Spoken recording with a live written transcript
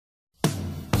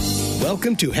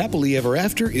Welcome to Happily Ever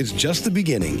After is just the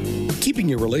beginning. Keeping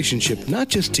your relationship not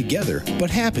just together, but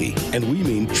happy, and we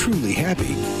mean truly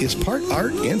happy, is part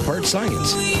art and part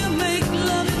science.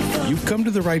 You've come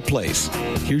to the right place.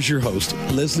 Here's your host,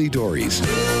 Leslie Dories.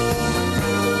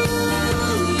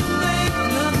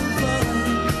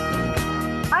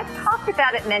 I've talked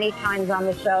about it many times on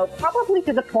the show, probably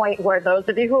to the point where those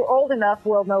of you who are old enough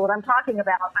will know what I'm talking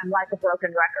about. I'm like a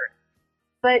broken record.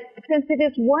 But since it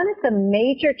is one of the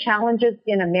major challenges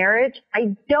in a marriage,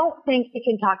 I don't think it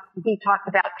can be talked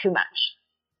about too much.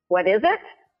 What is it?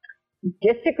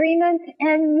 Disagreement,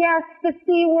 and yes, the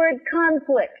C word,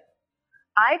 conflict.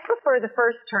 I prefer the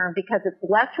first term because it's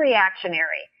less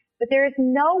reactionary, but there is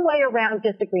no way around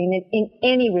disagreement in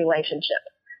any relationship.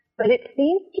 But it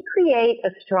seems to create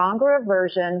a stronger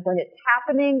aversion when it's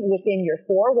happening within your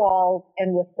four walls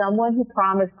and with someone who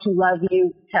promised to love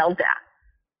you till death.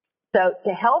 So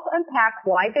to help unpack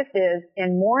why this is,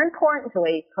 and more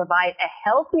importantly, provide a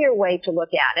healthier way to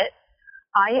look at it,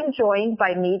 I am joined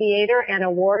by mediator and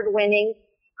award-winning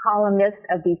columnist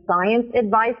of the Science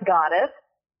Advice Goddess,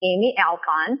 Amy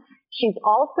Alkon. She's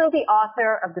also the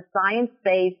author of the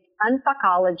science-based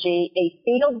Unfuckology, a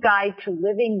field guide to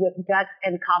living with guts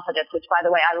and confidence, which, by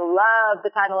the way, I love the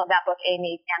title of that book,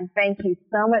 Amy, and thank you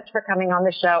so much for coming on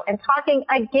the show and talking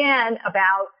again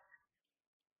about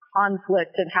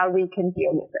conflict and how we can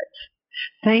deal with it.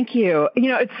 Thank you. You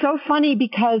know, it's so funny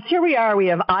because here we are, we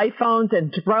have iPhones and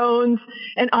drones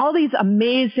and all these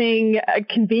amazing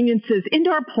conveniences,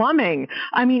 indoor plumbing.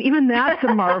 I mean, even that's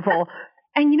a marvel.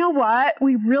 And you know what?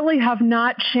 We really have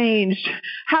not changed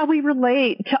how we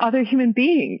relate to other human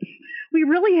beings. We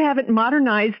really haven't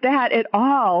modernized that at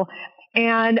all.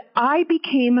 And I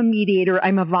became a mediator.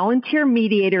 I'm a volunteer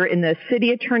mediator in the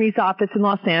city attorney's office in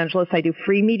Los Angeles. I do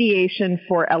free mediation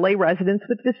for LA residents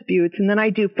with disputes. And then I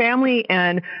do family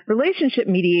and relationship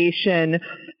mediation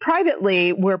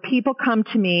privately where people come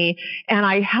to me and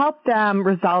I help them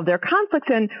resolve their conflicts.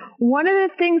 And one of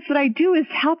the things that I do is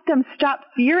help them stop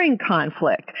fearing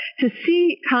conflict, to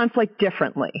see conflict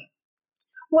differently.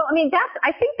 Well, I mean,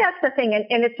 I think that's the thing.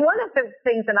 And it's one of the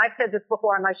things, and I've said this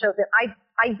before on my show, that I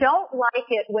don't like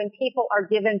it when people are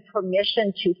given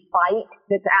permission to fight.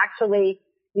 That's actually,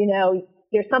 you know,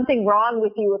 there's something wrong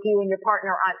with you if you and your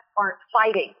partner aren't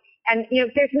fighting. And, you know,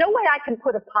 there's no way I can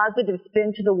put a positive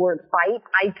spin to the word fight.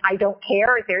 I don't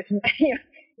care. There's, you know,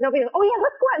 nobody goes, oh yeah,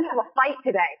 let's go out and have a fight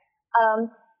today.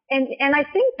 And I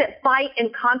think that fight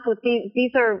and conflict,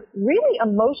 these are really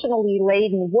emotionally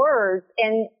laden words.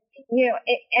 And, you know,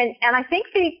 and I think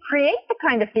they create the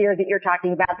kind of fear that you're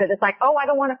talking about, that it's like, oh, I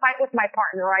don't want to fight with my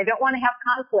partner, or I don't want to have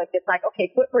conflict. It's like, okay,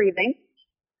 quit breathing.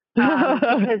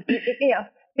 Because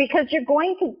you're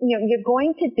going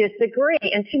to disagree.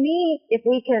 And to me, if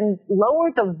we can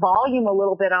lower the volume a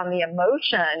little bit on the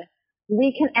emotion,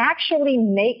 we can actually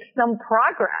make some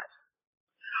progress.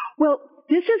 Well,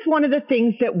 this is one of the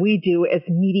things that we do as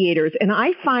mediators, and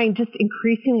I find just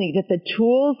increasingly that the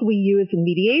tools we use in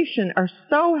mediation are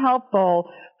so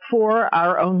helpful for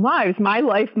our own lives. My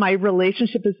life, my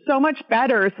relationship is so much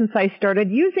better since I started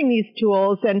using these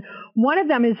tools, and one of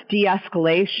them is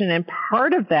de-escalation, and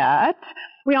part of that,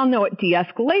 we all know what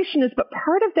de-escalation is, but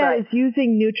part of that right. is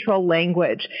using neutral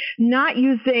language, not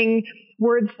using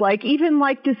words like, even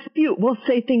like dispute. We'll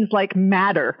say things like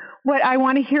matter. What I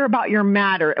want to hear about your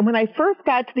matter. And when I first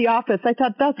got to the office, I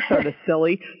thought that's sort of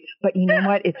silly. But you know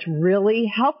what? It's really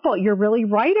helpful. You're really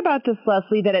right about this,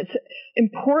 Leslie, that it's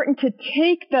important to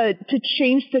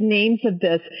change the names of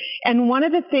this. And one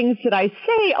of the things that I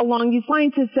say along these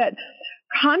lines is that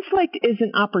conflict is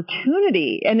an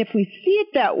opportunity. And if we see it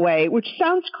that way, which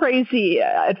sounds crazy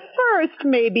at first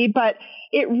maybe, but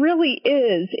it really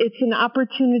is. It's an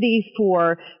opportunity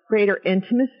for greater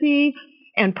intimacy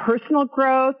and personal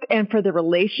growth and for the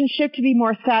relationship to be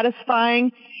more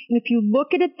satisfying. And if you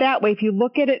look at it that way, if you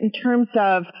look at it in terms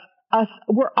of us,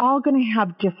 we're all going to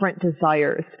have different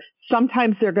desires.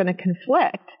 Sometimes they're going to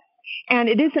conflict. And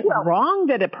it isn't wrong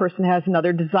that a person has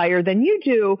another desire than you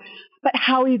do, but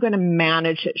how are you going to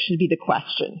manage it should be the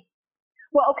question.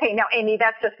 Well, okay, now, Amy,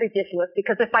 that's just ridiculous,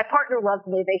 because if my partner loves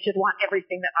me, they should want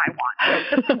everything that I want.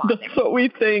 That's what we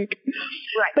think.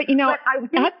 Right. But, you know, but I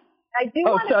do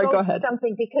want to go ahead.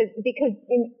 something, because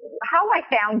how I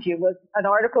found you was an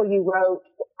article you wrote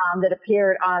that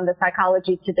appeared on the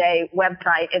Psychology Today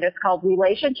website, and it's called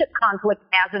Relationship Conflict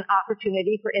as an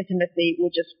Opportunity for Intimacy,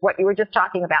 which is what you were just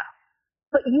talking about.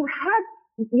 But you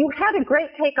had a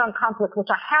great take on conflict,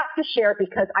 which I have to share,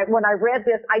 because when I read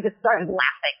this, I just started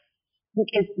laughing.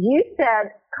 because you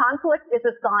said conflict is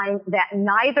a sign that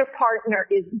neither partner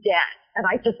is dead. And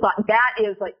I just thought that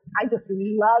is like, I just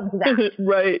loved that.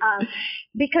 Right.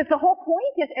 Because the whole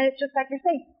point is, and it's just like you're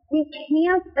saying, we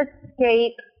can't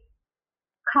escape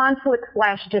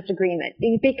conflict/disagreement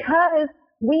because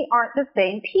we aren't the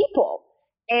same people.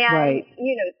 And, right.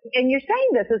 And you're saying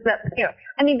this is that,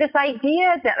 this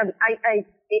idea that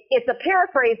it's a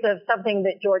paraphrase of something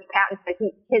that George Patton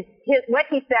said. What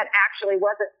he said actually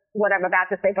wasn't what I'm about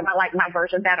to say, but I like my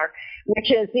version better, which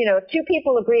is, if two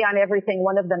people agree on everything,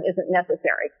 one of them isn't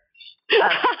necessary.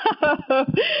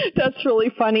 That's really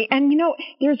funny. And,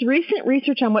 there's recent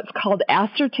research on what's called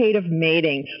assertive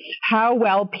mating, how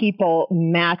well people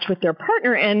match with their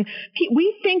partner. And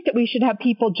we think that we should have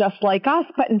people just like us.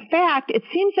 But in fact, it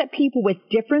seems that people with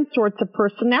different sorts of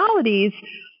personalities,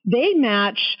 they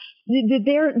match,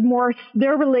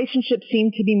 their relationships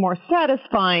seem to be more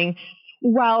satisfying.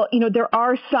 Well, there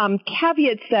are some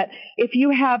caveats that if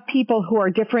you have people who are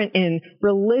different in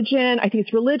religion, I think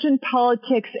it's religion,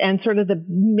 politics, and sort of the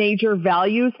major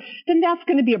values, then that's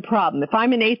going to be a problem. If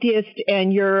I'm an atheist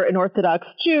and you're an Orthodox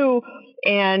Jew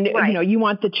and, right. You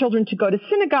want the children to go to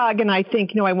synagogue and I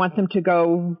think, I want them to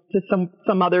go to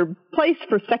some other place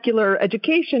for secular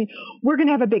education, we're going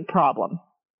to have a big problem.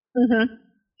 Mm-hmm.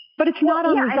 But it's not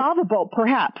unresolvable,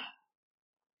 perhaps.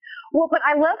 Well, but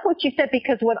I love what you said,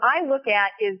 because what I look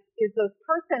at is those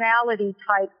personality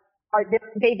types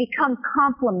they become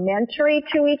complementary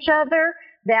to each other.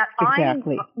 That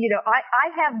exactly. I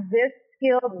have this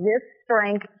skill, this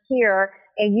strength here,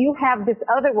 and you have this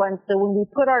other one. So when we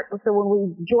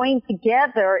join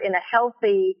together in a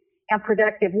healthy and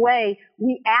productive way,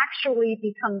 we actually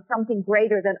become something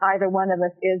greater than either one of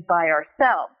us is by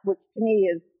ourselves, which to me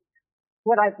is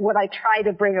what I try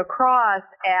to bring across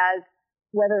as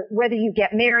whether you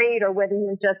get married or whether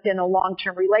you're just in a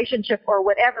long-term relationship or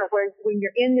whatever, when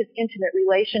you're in this intimate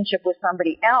relationship with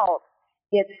somebody else,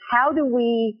 it's how do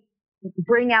we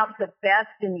bring out the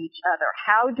best in each other?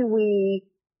 How do we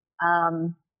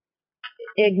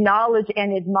acknowledge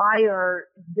and admire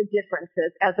the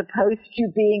differences as opposed to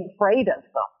being afraid of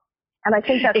them? And I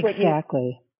think that's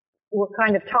exactly what we're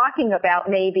kind of talking about,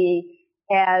 maybe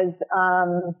as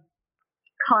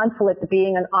conflict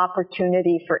being an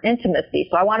opportunity for intimacy.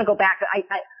 So I want to go back. I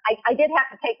did have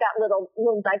to take that little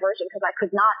diversion because I could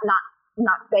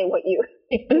not say what you.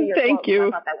 Thank you.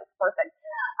 I thought that was perfect.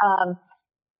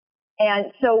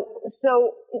 And so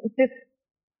this,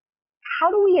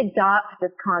 how do we adopt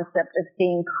this concept of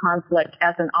seeing conflict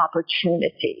as an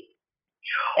opportunity,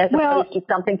 as opposed to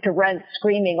something to run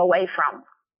screaming away from?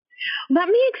 Let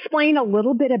me explain a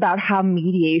little bit about how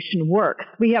mediation works.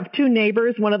 We have two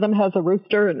neighbors. One of them has a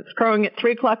rooster and it's crowing at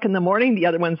 3 o'clock in the morning. The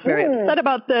other one's very upset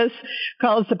about this,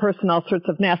 calls the person all sorts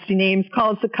of nasty names,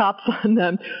 calls the cops on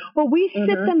them. Well, we sit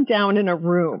them down in a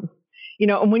room.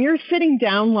 And when you're sitting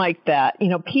down like that,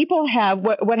 people have,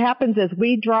 what happens is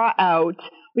we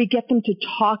get them to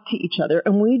talk to each other,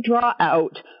 and we draw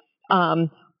out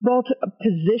both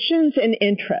positions and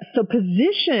interests. So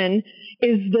position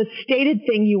is the stated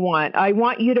thing you want. I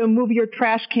want you to move your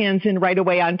trash cans in right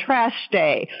away on trash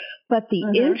day. But the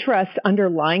interest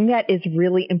underlying that is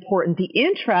really important. The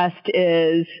interest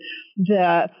is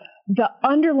the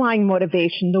underlying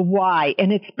motivation, the why.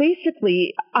 And it's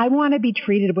basically, I want to be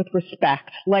treated with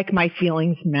respect, like my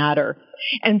feelings matter.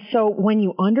 And so when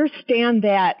you understand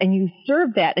that and you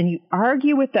serve that and you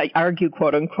argue with that,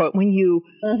 quote unquote, when you,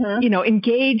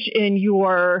 engage in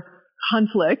your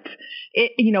conflict,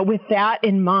 with that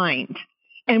in mind.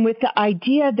 And with the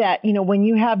idea that, when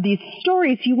you have these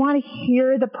stories, you want to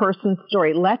hear the person's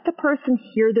story. Let the person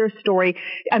hear their story.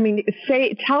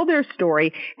 Tell their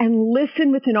story and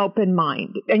listen with an open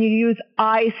mind. And you use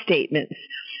I statements.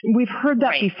 We've heard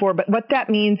that before, but what that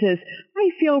means is, I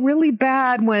feel really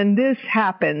bad when this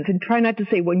happens, and try not to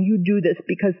say when you do this,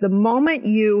 because the moment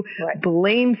you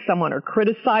blame someone or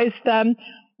criticize them,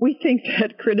 we think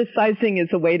that criticizing is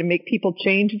a way to make people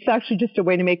change. It's actually just a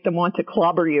way to make them want to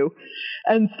clobber you.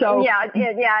 And so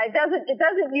it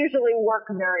doesn't usually work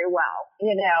very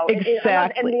well,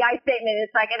 Exactly. And the I statement is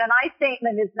like, and an I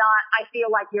statement is not, I feel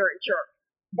like you're a jerk.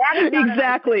 That is not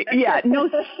exactly. No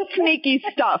sneaky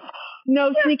stuff.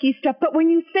 No sneaky stuff. But when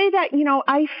you say that,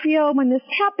 I feel when this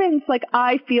happens, like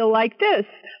I feel like this.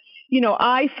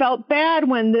 I felt bad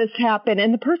when this happened.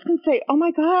 And the person can say, oh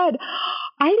my God,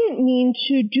 I didn't mean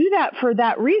to do that for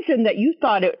that reason that you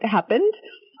thought it happened.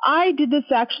 I did this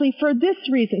actually for this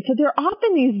reason. So there are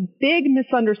often these big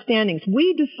misunderstandings.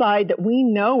 We decide that we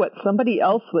know what somebody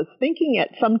else was thinking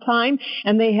at some time,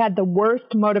 and they had the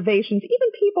worst motivations,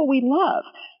 even people we love.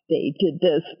 They did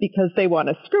this because they want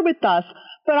to screw with us.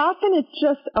 But often it's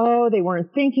just, they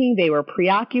weren't thinking, they were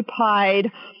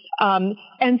preoccupied.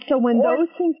 And so when those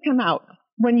things come out,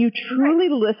 when you truly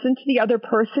listen to the other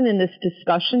person in this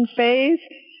discussion phase,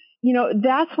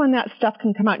 that's when that stuff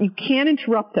can come out. And you can't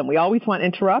interrupt them. We always want to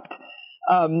interrupt,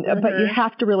 but you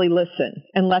have to really listen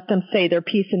and let them say their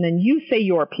piece, and then you say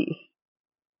your piece.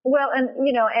 Well, and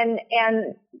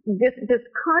this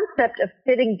concept of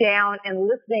sitting down and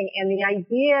listening, and the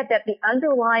idea that the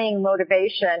underlying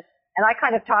motivation, and I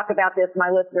kind of talk about this, my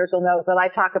listeners will know that I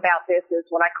talk about this as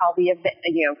what I call the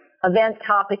event,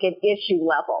 topic, and issue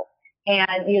level.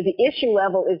 And the issue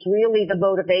level is really the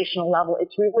motivational level.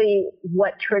 It's really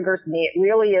what triggers me. It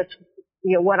really is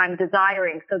what I'm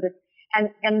desiring. So that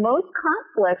and most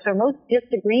conflicts or most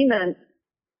disagreements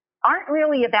aren't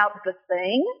really about the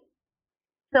thing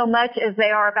so much as they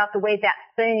are about the way that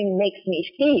thing makes me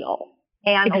feel.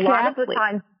 And a lot of the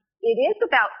time it is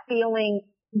about feeling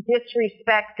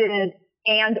disrespected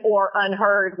and or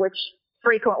unheard, which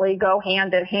frequently go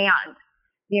hand in hand,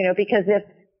 because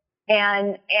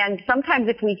and sometimes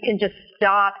if we can just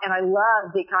stop, and I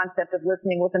love the concept of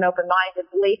listening with an open mind, and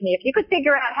believe me, if you could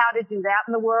figure out how to do that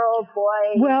in the world,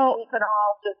 boy, we could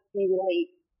all just be really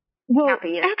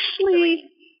happy. Actually,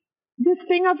 this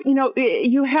thing of,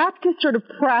 you have to sort of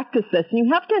practice this, and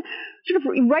you have to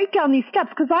sort of write down these steps,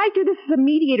 because I do this as a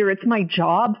mediator. It's my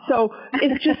job, so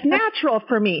it's just natural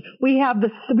for me. We have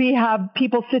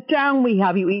people sit down, we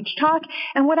have you each talk,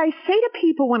 and what I say to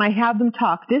people when I have them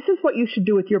talk, this is what you should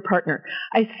do with your partner.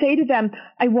 I say to them,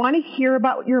 I want to hear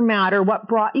about your matter, what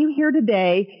brought you here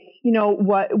today,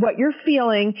 what you're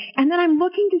feeling, and then I'm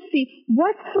looking to see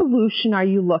what solution are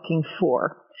you looking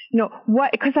for.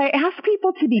 Because I ask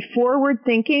people to be forward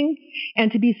thinking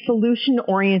and to be solution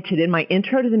oriented in my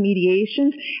intro to the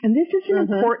mediations. And this is an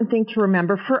important thing to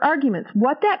remember for arguments.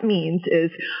 What that means is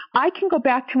I can go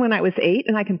back to when I was 8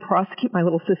 and I can prosecute my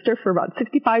little sister for about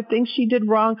 65 things she did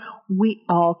wrong. We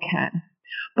all can.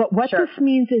 But what this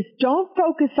means is don't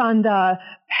focus on the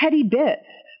petty bits.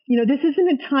 This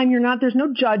isn't a time there's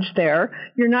no judge there.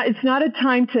 It's not a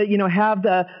time to, have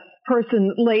the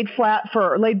person laid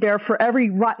bare for every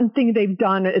rotten thing they've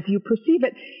done as you perceive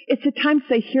it. It's a time to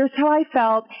say, here's how I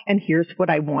felt and here's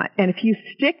what I want. And if you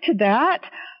stick to that,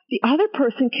 the other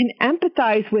person can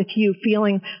empathize with you,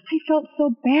 feeling, I felt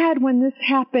so bad when this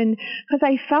happened because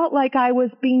I felt like I was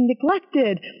being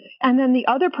neglected. And then the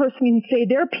other person can say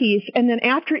their piece. And then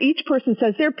after each person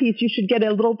says their piece, you should get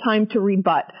a little time to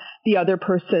rebut the other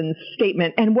person's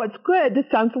statement. And what's good, this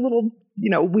sounds a little,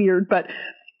 weird, but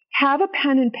have a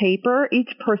pen and paper, each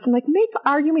person, make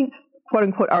arguing, quote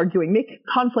unquote arguing, make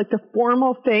conflict a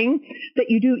formal thing that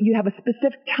you do. You have a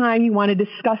specific time you want to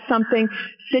discuss something,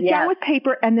 sit down with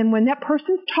paper, and then when that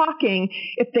person's talking,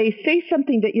 if they say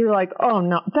something that you're like,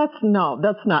 that's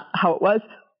not how it was,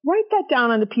 write that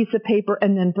down on a piece of paper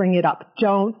and then bring it up.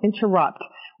 Don't interrupt.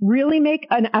 Really make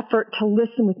an effort to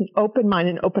listen with an open mind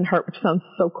and open heart, which sounds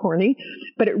so corny,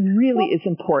 but it really is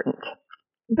important.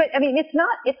 But I mean, it's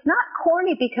not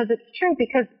corny because it's true,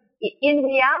 because in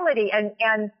reality,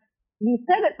 and you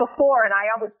said it before, and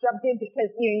I almost jumped in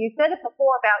because you said it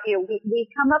before about we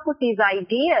come up with these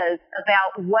ideas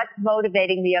about what's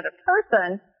motivating the other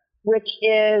person, which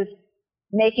is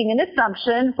making an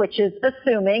assumption, which is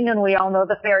assuming, and we all know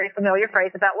the very familiar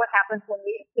phrase about what happens when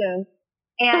we assume.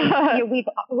 And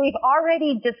we've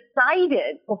already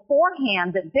decided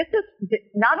beforehand that this is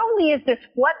not only is this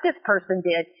what this person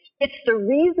did, it's the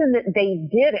reason that they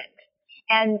did it.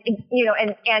 And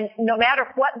and no matter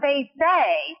what they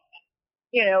say,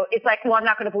 it's like, well, I'm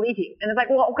not going to believe you. And it's like,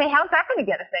 well, okay, how's that going to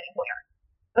get us anywhere?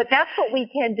 But that's what we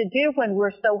tend to do when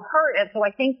we're so hurt. And so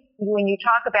I think when you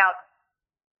talk about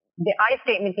the I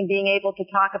statements and being able to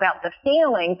talk about the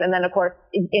feelings, and then of course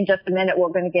in just a minute we're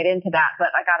going to get into that, but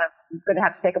I'm going to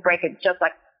have to take a break in just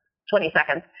like 20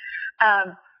 seconds.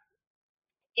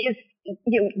 Is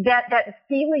that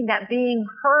feeling, that being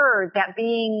heard, that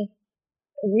being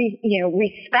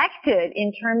respected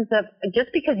in terms of just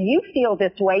because you feel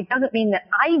this way doesn't mean that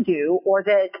I do, or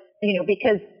that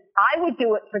because I would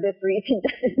do it for this reason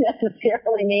doesn't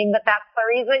necessarily mean that that's the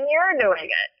reason you're doing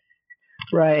it.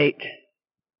 Right.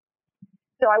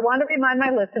 So I want to remind my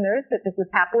listeners that this is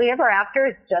Happily Ever After.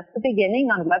 It's just the beginning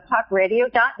on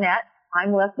webtalkradio.net.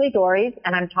 I'm Leslie Dories,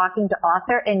 and I'm talking to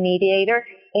author and mediator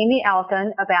Amy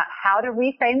Alkin about how to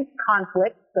reframe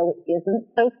conflict so it isn't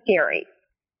so scary.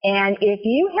 And if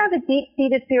you have a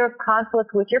deep-seated fear of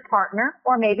conflict with your partner,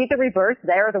 or maybe the reverse,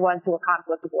 they're the ones who are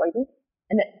conflict avoidant,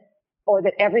 or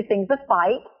that everything's a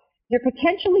fight, you're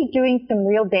potentially doing some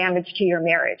real damage to your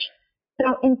marriage.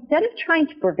 So instead of trying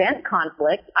to prevent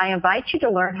conflict, I invite you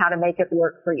to learn how to make it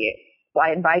work for you. So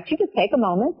I invite you to take a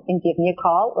moment and give me a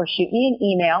call or shoot me an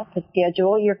email to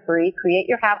schedule your free Create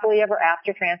Your Happily Ever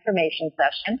After transformation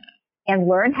session and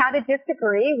learn how to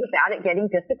disagree without it getting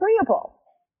disagreeable.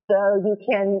 So you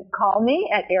can call me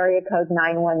at area code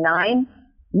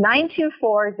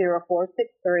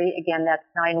 919-924-0463. Again, that's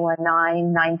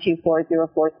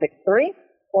 919-924-0463.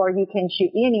 Or you can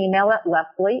shoot me an email at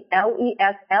Leslie, Lesli,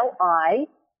 at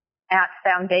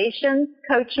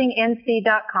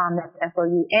foundationscoachingnc.com. That's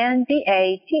FOUNDATIONS,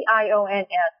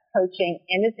 coaching,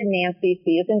 N as in Nancy,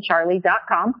 C as in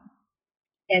Charlie.com.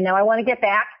 And now I want to get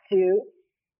back to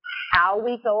how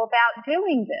we go about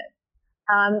doing this.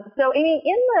 So Amy,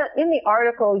 in the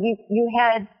article, you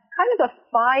had kind of a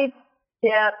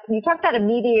 5-step, you talked about a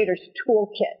mediator's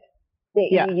toolkit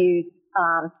that you use,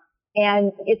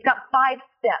 and it's got 5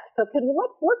 steps. So can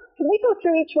we go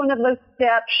through each one of those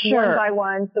steps one by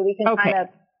one so we can kind of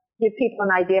give people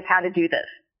an idea of how to do this?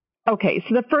 Okay,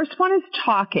 so the first one is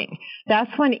talking.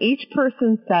 That's when each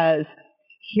person says,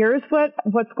 here's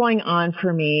what's going on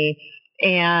for me,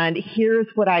 and here's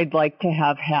what I'd like to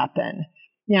have happen.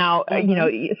 Now,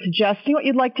 suggesting what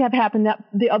you'd like to have happen, that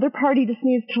the other party just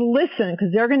needs to listen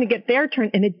because they're going to get their turn.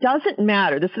 And it doesn't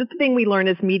matter. This is the thing we learn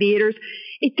as mediators.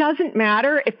 It doesn't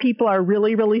matter if people are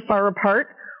really, really far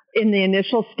apart in the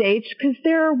initial stage because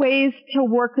there are ways to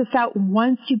work this out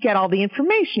once you get all the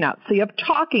information out. So you have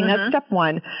talking. That's step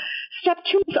 1. Step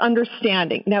 2 is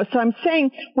understanding. Now, so I'm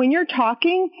saying when you're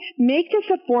talking, make this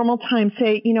a formal time.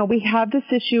 Say, we have this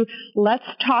issue. Let's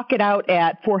talk it out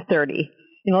at 4:30.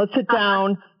 Let's sit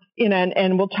down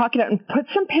and we'll talk it out and put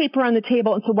some paper on the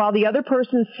table. And so while the other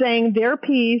person's saying their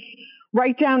piece,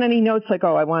 write down any notes like,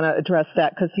 I want to address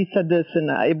that because he said this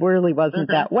and it really wasn't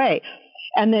that way.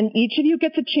 And then each of you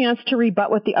gets a chance to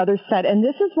rebut what the other said. And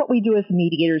this is what we do as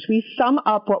mediators. We sum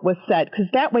up what was said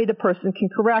because that way the person can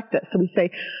correct it. So we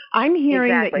say, I'm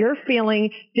hearing that you're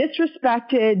feeling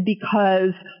disrespected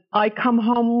because I come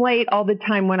home late all the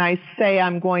time when I say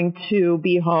I'm going to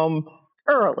be home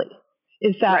early.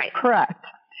 Is that correct?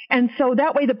 And so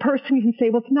that way the person can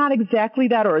say, well, it's not exactly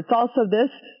that, or it's also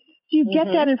this. So you get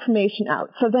that information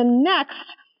out. So then next,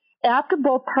 after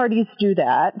both parties do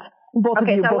that, both of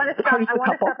you, so I both want to parties,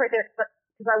 stop right there because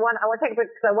I want to take a break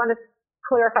because I want to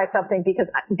clarify something because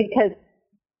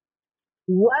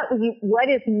what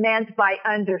is meant by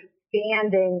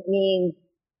understanding means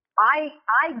I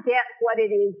get what it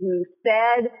is you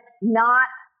said, not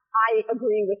I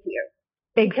agree with you.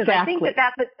 Exactly. Because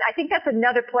I think that's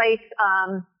another place,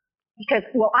 because,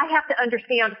 I have to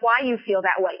understand why you feel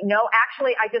that way. No,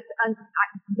 actually,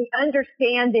 the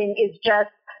understanding is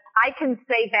just, I can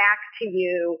say back to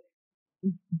you,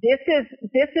 this is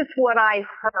what I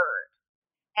heard.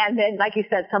 And then, like you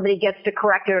said, somebody gets to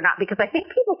correct it or not, because I think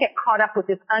people get caught up with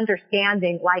this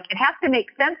understanding, like, it has to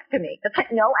make sense to me. It's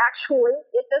like, no, actually,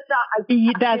 it does not.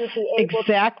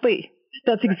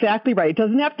 That's exactly right. It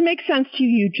doesn't have to make sense to you.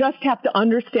 You just have to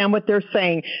understand what they're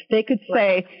saying. They could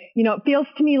say, it feels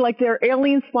to me like there are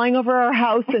aliens flying over our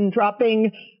house and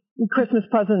dropping Christmas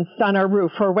presents on our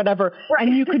roof or whatever. Right.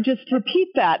 And you could just repeat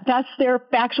that. That's their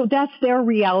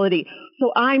reality.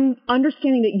 So I'm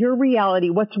understanding that your reality,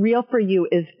 what's real for you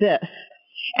is this.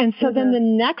 And so then the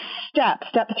next step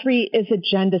 3, is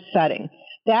agenda setting.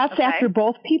 That's after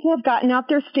both people have gotten out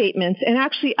their statements. And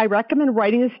actually, I recommend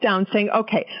writing this down saying,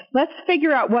 okay, let's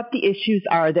figure out what the issues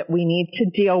are that we need to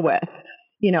deal with.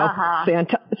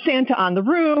 Santa on the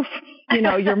roof,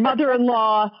 your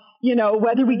mother-in-law,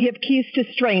 whether we give keys to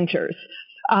strangers.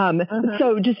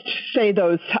 So just say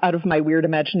those out of my weird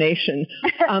imagination.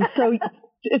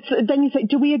 Then you say,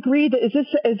 do we agree that is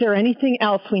there anything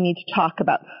else we need to talk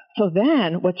about? So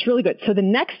then what's really good. So the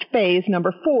next phase,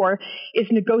 number 4,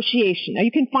 is negotiation. Now you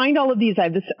can find all of these. I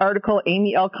have this article,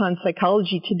 Amy Elkon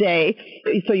Psychology Today.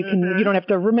 So you don't have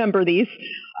to remember these.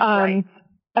 And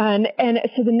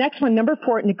so the next one, number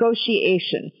 4,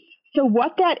 negotiation. So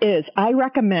what that is, I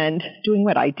recommend doing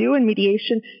what I do in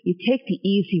mediation. You take the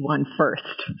easy one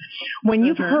first. When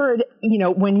you've heard,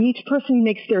 when each person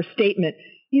makes their statement,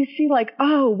 you see like,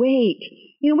 oh, wait,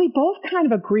 we both kind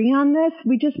of agree on this.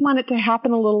 We just want it to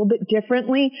happen a little bit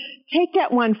differently. Take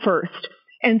that one first.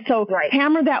 And so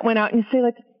hammer that one out and say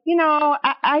like,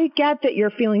 I get that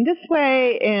you're feeling this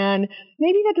way and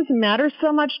maybe that doesn't matter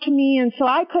so much to me. And so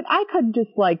I could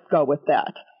just like go with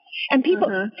that. And people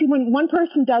see when one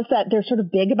person does that, they're sort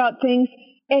of big about things.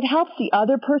 It helps the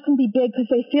other person be big because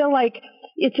they feel like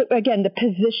it's, again, the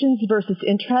positions versus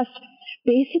interest.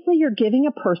 Basically, you're giving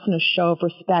a person a show of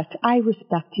respect. I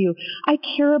respect you. I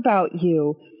care about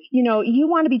you. You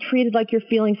want to be treated like your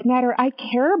feelings matter. I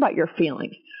care about your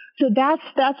feelings. So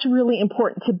that's really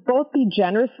important to both be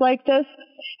generous like this.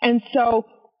 And so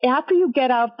after you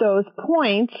get out those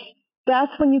points,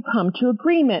 that's when you come to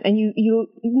agreement, and you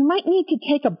might need to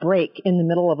take a break in the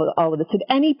middle of all of this at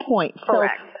any point.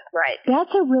 Correct. So right.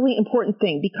 That's a really important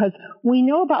thing, because we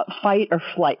know about fight or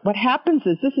flight. What happens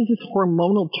is this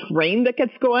hormonal train that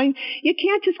gets going. You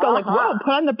can't just go like, whoa,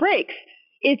 put on the brakes.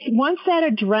 It's once that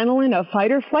adrenaline of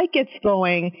fight or flight gets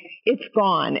going, it's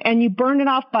gone. And you burn it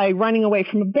off by running away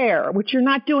from a bear, which you're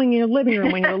not doing in your living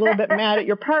room when you're a little bit mad at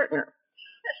your partner.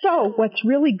 So what's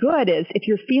really good is if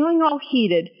you're feeling all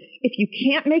heated, if you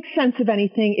can't make sense of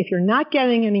anything, if you're not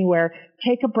getting anywhere,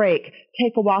 take a break,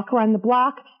 take a walk around the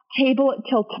block, table it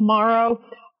till tomorrow,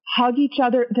 hug each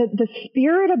other. The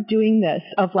spirit of doing this,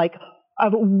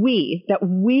 that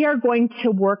we are going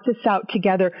to work this out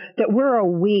together, that we're a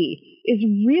we, is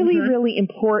really, really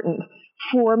important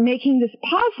for making this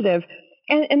positive.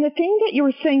 And the thing that you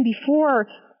were saying before,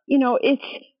 it's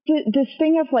this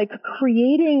thing of like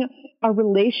creating a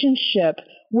relationship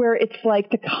where it's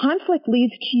like the conflict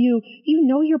leads to you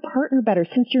know your partner better,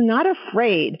 since you're not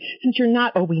afraid, since you're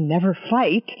not, we never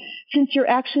fight, since you're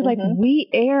actually like, we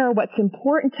air what's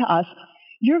important to us.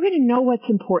 You're going to know what's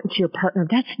important to your partner.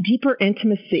 That's deeper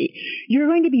intimacy. You're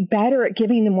going to be better at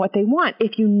giving them what they want.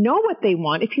 If you know what they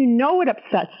want, if you know what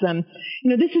upsets them,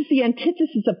 this is the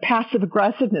antithesis of passive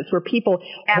aggressiveness, where people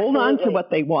hold on to what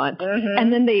they want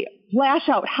and then they lash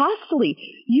out hostily.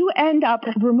 You end up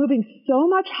removing so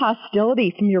much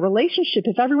hostility from your relationship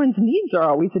if everyone's needs are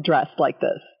always addressed like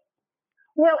this.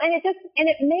 Well, and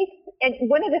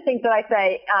one of the things that I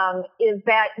say is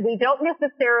that we don't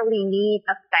necessarily need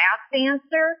a fast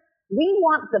answer. We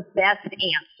want the best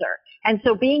answer. And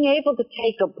so being able to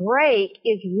take a break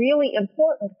is really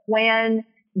important when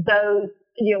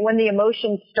when the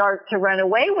emotions start to run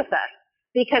away with us.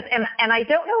 Because, and I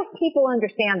don't know if people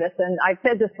understand this, and I've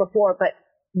said this before, but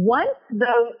once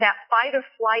that fight or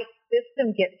flight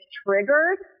system gets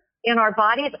triggered in our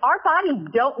bodies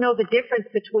don't know the difference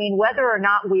between whether or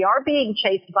not we are being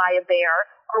chased by a bear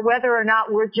or whether or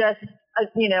not we're just,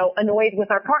 annoyed with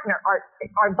our partner.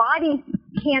 Our bodies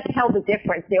can't tell the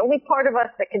difference. The only part of us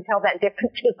that can tell that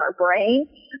difference is our brain,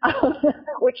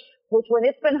 which when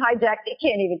it's been hijacked, it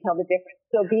can't even tell the difference.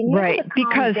 So being able to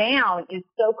calm down is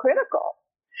so critical.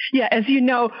 Yeah, as you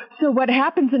know, so what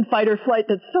happens in fight or flight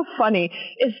that's so funny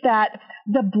is that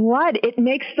it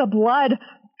makes the blood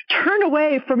turn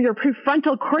away from your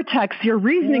prefrontal cortex, your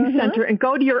reasoning center, and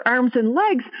go to your arms and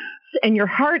legs and your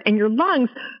heart and your lungs,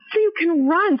 so you can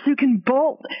run, so you can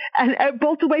bolt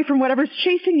away from whatever's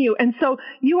chasing you. And so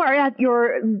you are at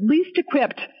your least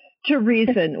equipped to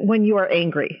reason when you are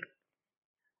angry.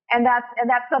 And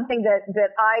that's something that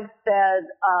I've said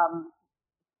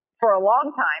for a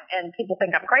long time, and people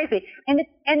think I'm crazy. And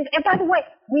by the way,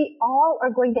 we all are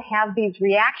going to have these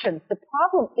reactions. The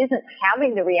problem isn't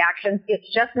having the reactions;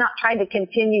 it's just not trying to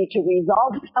continue to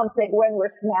resolve something when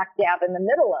we're smack dab in the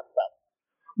middle of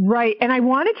them. Right. And I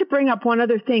wanted to bring up one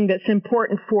other thing that's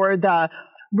important for the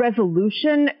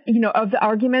resolution, of the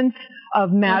arguments,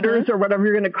 of matters, or whatever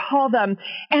you're going to call them.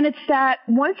 And it's that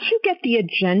once you get the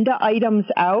agenda items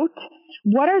out,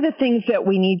 what are the things that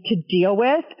we need to deal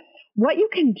with? What you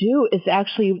can do is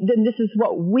actually, then this is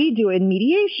what we do in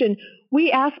mediation,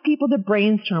 we ask people to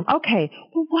brainstorm, okay,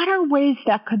 well, what are ways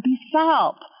that could be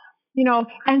solved?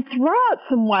 And throw out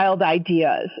some wild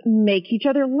ideas, make each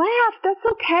other laugh, that's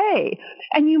okay.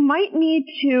 And you might need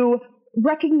to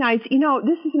recognize, this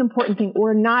is an important thing,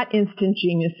 we're not instant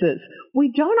geniuses.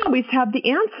 We don't always have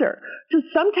the answer. So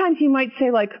sometimes you might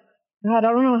say like, God,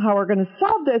 I don't know how we're going to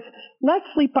solve this. Let's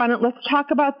sleep on it. Let's talk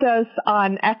about this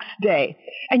on X day.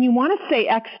 And you want to say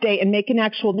X day and make an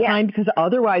actual time, because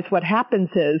otherwise what happens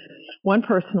is one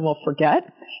person will forget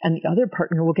and the other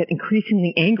partner will get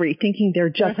increasingly angry, thinking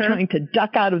they're just trying to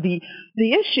duck out of the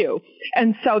issue.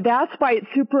 And so that's why it's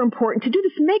super important to do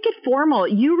this. Make it formal.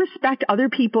 You respect other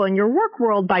people in your work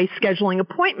world by scheduling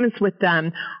appointments with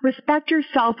them. Respect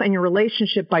yourself and your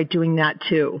relationship by doing that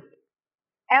too.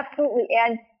 Absolutely.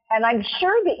 And I'm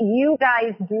sure that you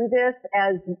guys do this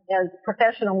as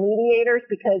professional mediators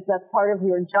because that's part of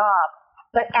your job.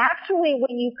 But actually,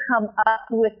 when you come up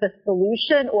with the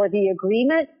solution or the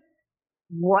agreement,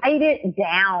 write it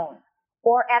down.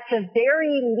 Or at the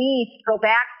very least, go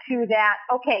back to that,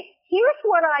 okay, here's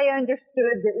what I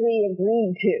understood that we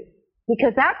agreed to.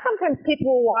 Because that's sometimes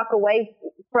people will walk away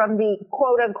from the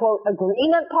quote-unquote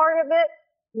agreement part of it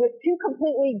with two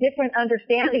completely different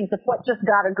understandings of what just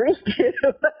got agreed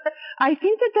to. I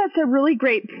think that that's a really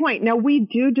great point. Now, we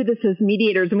do this as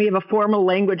mediators, and we have a formal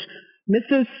language.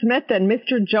 Mrs. Smith and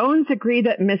Mr. Jones agree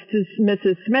that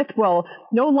Mrs. Smith will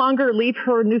no longer leave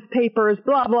her newspapers,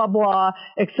 blah, blah, blah,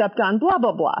 except on blah,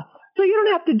 blah, blah. So you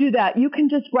don't have to do that. You can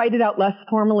just write it out less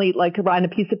formally, like on a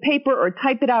piece of paper, or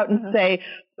type it out and say,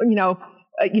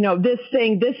 this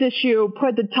thing, this issue,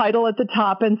 put the title at the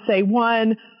top and say,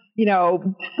 one,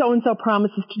 so-and-so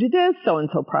promises to do this,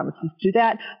 so-and-so promises to do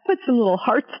that. Put some little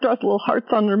hearts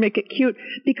on there, make it cute,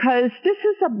 because this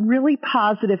is a really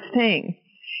positive thing.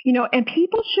 And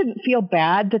people shouldn't feel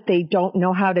bad that they don't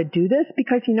know how to do this,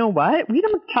 because you know what? We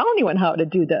don't tell anyone how to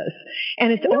do this.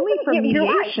 And it's only for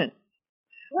mediation.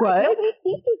 Right. Nobody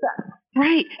teaches us.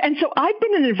 Right. And so I've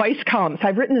been in advice columns.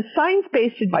 I've written a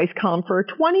science-based advice column for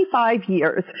 25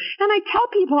 years. And I tell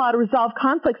people how to resolve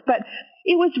conflicts, but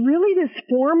it was really this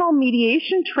formal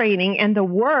mediation training and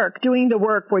doing the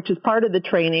work, which is part of the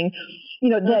training,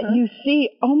 that you see,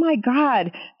 oh my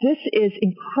God, this is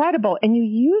incredible. And you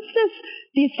use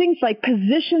these things like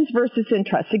positions versus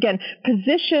interests. Again,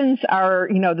 positions are,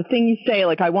 the thing you say,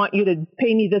 like, I want you to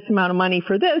pay me this amount of money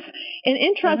for this. And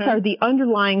interests are the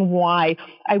underlying why.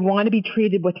 I want to be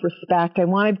treated with respect. I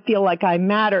want to feel like I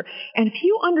matter. And if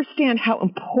you understand how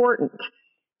important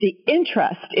the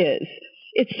interest is,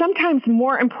 it's sometimes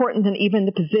more important than even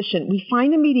the position. We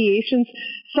find in mediations,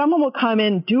 someone will come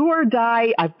in, do or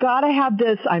die. I've got to have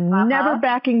this. I'm never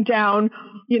backing down.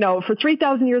 For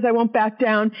 3,000 years, I won't back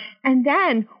down. And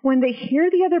then when they hear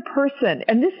the other person,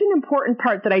 and this is an important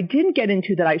part that I didn't get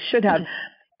into that I should have,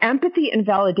 empathy and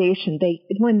validation.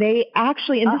 When they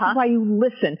actually, and this is why you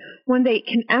listen, when they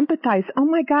can empathize, oh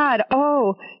my God,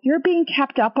 you're being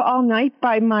kept up all night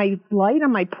by my light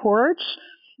on my porch.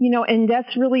 And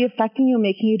that's really affecting you,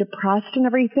 making you depressed and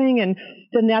everything, and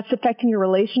then that's affecting your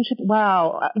relationship.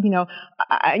 Wow,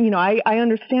 I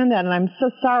understand that, and I'm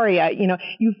so sorry.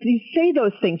 You say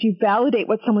those things, you validate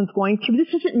what someone's going through.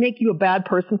 This doesn't make you a bad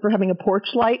person for having a porch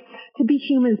light. To be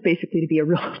human is basically to be a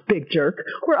real big jerk.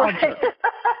 We're all jerks.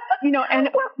 And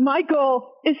my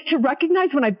goal is to recognize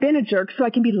when I've been a jerk so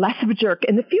I can be less of a jerk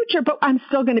in the future, but I'm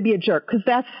still going to be a jerk because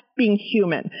that's being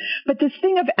human. But this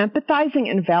thing of empathizing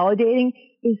and validating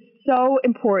is so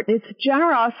important. It's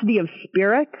generosity of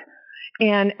spirit,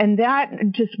 and that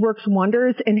just works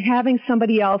wonders. And having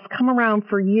somebody else come around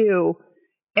for you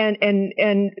and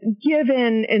give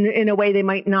in a way they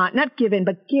might not give in,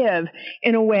 but give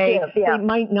in a way they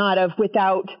might not have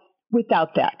without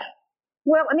that.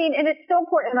 Well, and it's so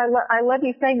important, and I love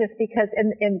you saying this, because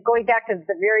in going back to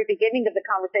the very beginning of the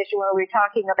conversation where we were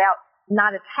talking about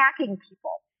not attacking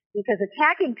people, because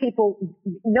attacking people,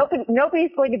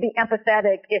 nobody's going to be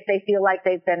empathetic if they feel like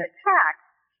they've been attacked.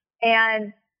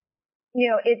 And,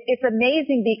 it's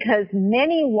amazing because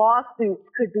many lawsuits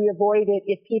could be avoided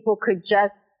if people could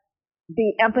just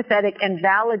be empathetic and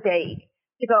validate.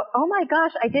 To go, oh my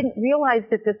gosh, I didn't realize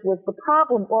that this was the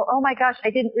problem, or oh my gosh,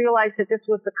 I didn't realize that this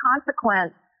was the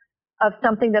consequence of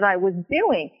something that I was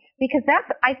doing. Because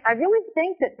I really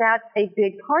think that that's a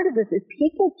big part of this, is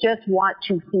people just want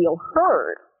to feel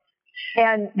heard.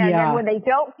 And then when they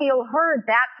don't feel heard,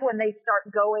 that's when they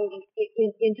start going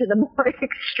into the more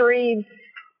extreme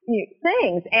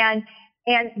things. And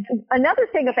another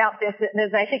thing about this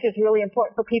that I think is really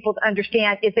important for people to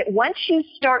understand is that once you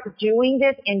start doing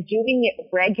this and doing it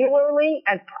regularly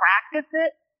and practice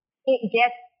it, it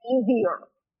gets easier.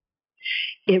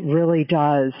 It really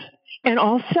does. And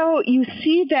also you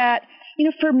see that,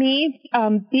 for me,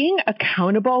 being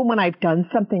accountable when I've done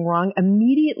something wrong,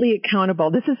 immediately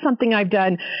accountable. This is something I've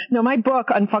done. My book,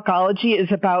 Unfuckology,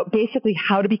 is about basically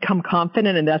how to become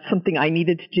confident, and that's something I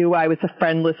needed to do. I was a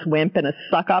friendless wimp and a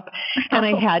suck-up, and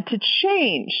I had to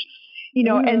change.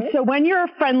 And so when you're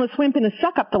a friendless wimp and a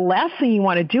suck-up, the last thing you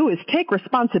want to do is take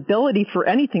responsibility for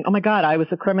anything. Oh, my God, I was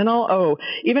a criminal. Oh,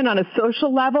 even on a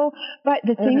social level. But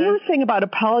the thing you were saying about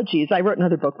apologies, I wrote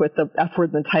another book with the F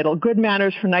word in the title, Good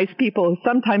Manners for Nice People Who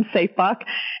Sometimes Say Fuck.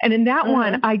 And in that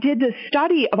one, I did this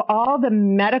study of all the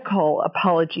medical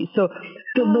apologies. So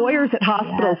the lawyers at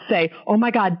hospitals say, oh,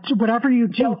 my God, whatever you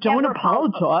do, don't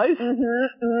apologize.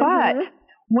 But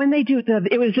when they do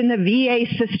it was in the VA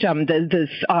system,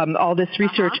 all this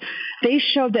research, they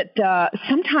showed that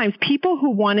sometimes people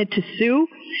who wanted to sue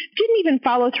didn't even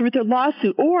follow through with their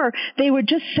lawsuit, or they would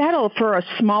just settle for a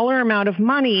smaller amount of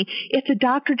money if the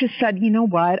doctor just said, you know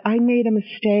what, I made a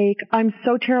mistake. I'm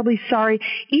so terribly sorry.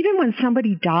 Even when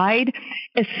somebody died,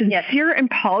 a sincere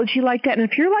apology like that. And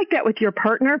if you're like that with your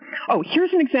partner,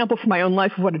 here's an example from my own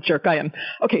life of what a jerk I am.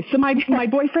 Okay, so my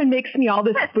boyfriend makes me all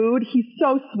this food. He's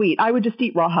so sweet. I would just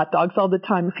eat raw hot dogs all the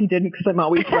time if he didn't, because I'm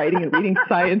always writing and reading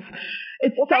science.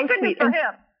 It's so sweet. For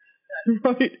him.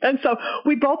 Right. And so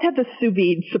we both had the sous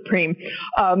vide Supreme.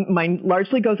 Mine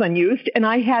largely goes unused. And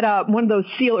I had one of those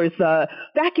sealers,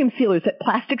 vacuum sealers that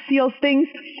plastic seals things.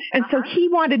 And so he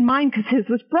wanted mine because his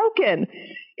was broken.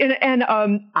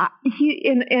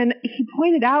 he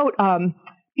pointed out,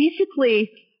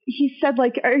 basically, he said,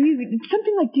 like,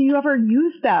 something like, do you ever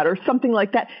use that or something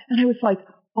like that? And I was like,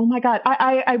 oh my God,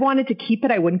 I wanted to keep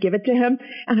it. I wouldn't give it to him.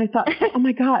 And I thought, oh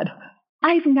my God,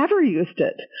 I've never used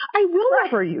it. I will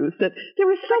never use it. There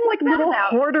was some like little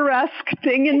hoarder-esque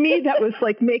thing in me that was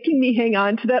like making me hang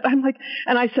on to that. I'm like,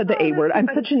 and I said the A word. I'm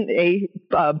such an A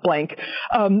blank.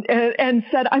 And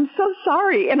said, I'm so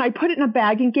sorry. And I put it in a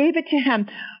bag and gave it to him.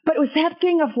 But it was that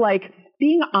thing of like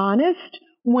being honest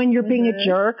when you're being a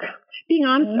jerk. Being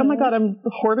honest, oh my God, I'm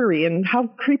hoardery, and how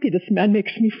creepy this man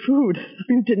makes me food.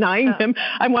 I'm denying him.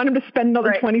 I want him to spend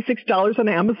another $26 on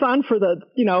Amazon for the,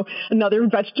 another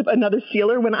vegetable, another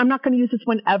sealer, when I'm not going to use this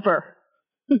one ever.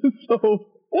 So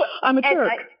I'm a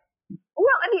jerk.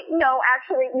 No,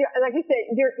 actually, like you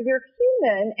said, you're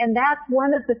human, and that's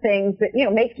one of the things that,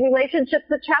 makes relationships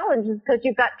a challenge, is because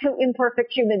you've got two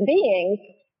imperfect human beings.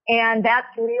 And that's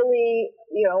really,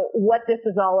 what this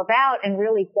is all about, and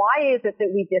really why is it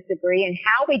that we disagree and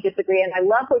how we disagree. And I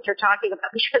love what you're talking about,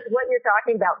 because what you're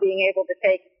talking about, being able to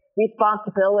take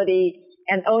responsibility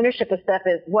and ownership of stuff,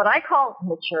 is what I call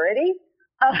maturity.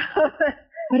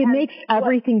 But it makes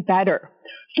everything better.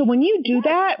 So when you do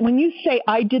that, when you say,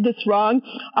 I did this wrong,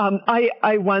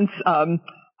 I once,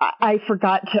 I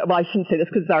forgot to, well, I shouldn't say this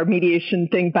because it's our mediation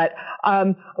thing, but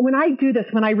when I do this,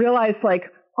 when I realize, like,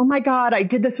 oh my God, I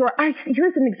did this, or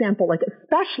here's an example, like,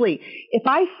 especially if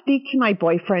I speak to my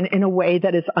boyfriend in a way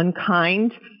that is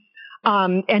unkind,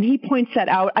 and he points that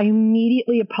out, I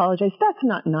immediately apologize. That's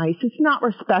not nice. It's not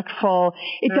respectful.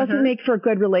 It doesn't make for a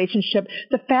good relationship.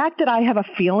 The fact that I have a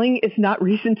feeling is not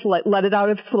reason to let it out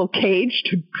of its little cage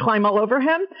to climb all over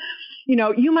him.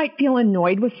 You might feel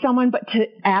annoyed with someone, but to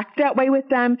act that way with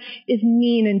them is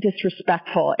mean and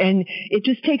disrespectful. And it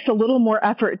just takes a little more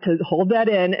effort to hold that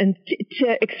in and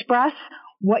to express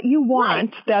what you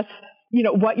want. That's,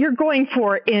 what you're going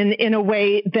for in a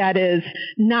way that is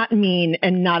not mean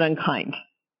and not unkind,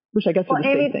 which I guess is the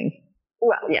same thing.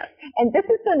 Well, yes. And this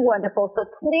has been wonderful. So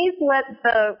please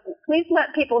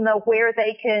let people know where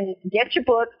they can get your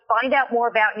books, find out more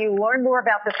about you, learn more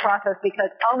about this process,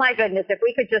 because, oh my goodness, if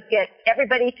we could just get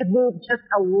everybody to move just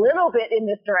a little bit in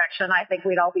this direction, I think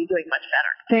we'd all be doing much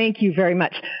better. Thank you very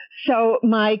much. So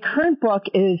my current book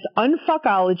is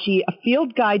Unfuckology, A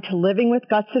Field Guide to Living with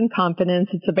Guts and Confidence.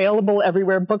 It's available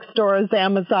everywhere, bookstores,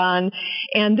 Amazon.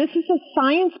 And this is a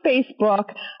science-based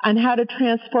book on how to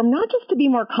transform, not just to be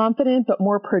more confident, but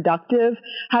more productive,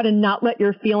 how to not let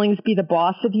your feelings be the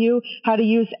boss of you, how to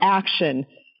use action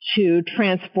to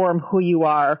transform who you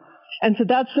are. And so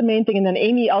that's the main thing. And then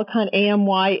Amy Alkon,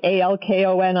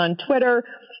 AMYALKON on Twitter.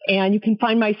 And you can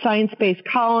find my science-based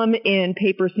column in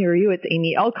papers near you. It's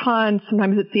Amy Alkon.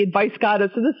 Sometimes it's the Advice Goddess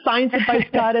or the Science Advice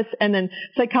Goddess. And then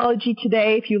Psychology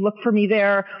Today. If you look for me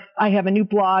there, I have a new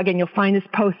blog, and you'll find this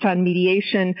post on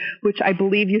mediation, which I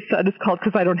believe you said is called,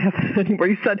 because I don't have it anymore.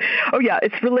 You said, oh yeah,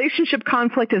 it's relationship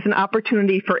conflict as an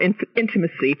opportunity for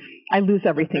intimacy. I lose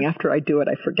everything after I do it.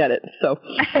 I forget it. So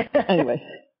anyway,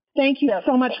 thank you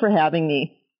so much for having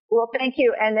me. Well, thank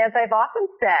you. And as I've often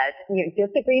said,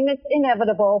 disagreement's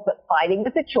inevitable, but fighting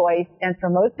is a choice. And for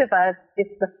most of us,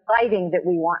 it's the fighting that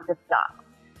we want to stop.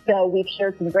 So we've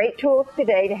shared some great tools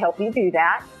today to help you do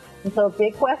that. And so the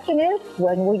big question is,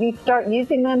 when will you start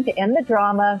using them to end the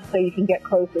drama so you can get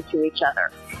closer to each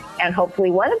other? And hopefully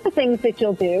one of the things that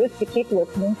you'll do is to keep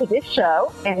listening to this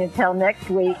show. And until next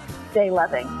week, stay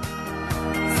loving.